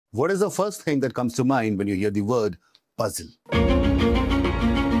What is the first thing that comes to mind when you hear the word puzzle?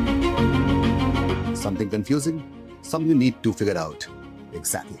 Something confusing? Something you need to figure out.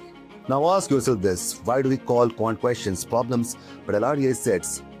 Exactly. Now ask yourself this, why do we call quant questions problems but LRDI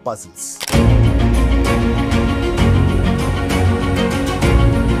sets puzzles?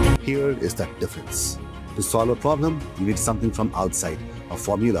 Here is the difference. To solve a problem, you need something from outside, a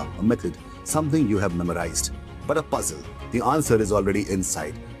formula, a method, something you have memorized. But a puzzle, the answer is already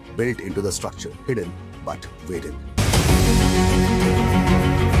inside, built into the structure, hidden but waiting.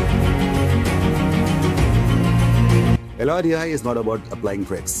 LRDI is not about applying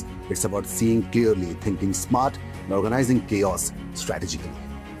tricks. It's about seeing clearly, thinking smart, and organizing chaos strategically.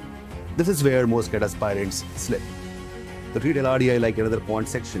 This is where most CAT aspirants slip. They treat LRDI like another quant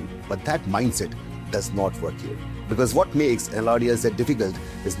section, but that mindset does not work here. Because what makes LRDI set difficult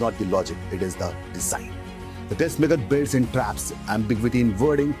is not the logic, it is the design. The test method builds in traps, ambiguity in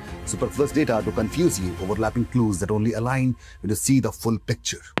wording, superfluous data to confuse you, overlapping clues that only align when you see the full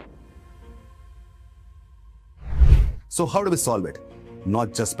picture. So how do we solve it?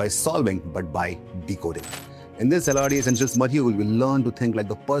 Not just by solving, but by decoding. In this LRDI Essentials module, we'll learn to think like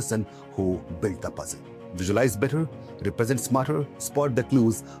the person who built the puzzle. Visualize better, represent smarter, spot the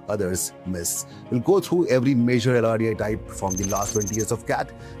clues others miss. We'll go through every major LRDI type from the last 20 years of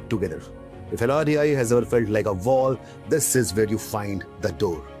CAT together. If LRDI has ever felt like a wall, this is where you find the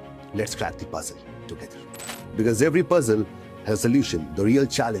door. Let's crack the puzzle together. Because every puzzle has a solution. The real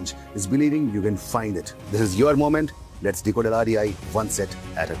challenge is believing you can find it. This is your moment. Let's decode LRDI one set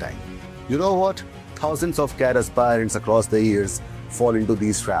at a time. You know what? Thousands of CAT aspirants across the years fall into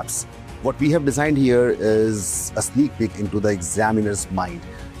these traps. What we have designed here is a sneak peek into the examiner's mind.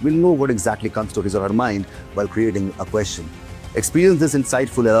 We'll know what exactly comes to his or her mind while creating a question. Experience this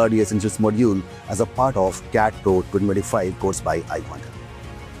insightful LRDI Essentials module as a part of CAT Pro 2025 course by iQuanta.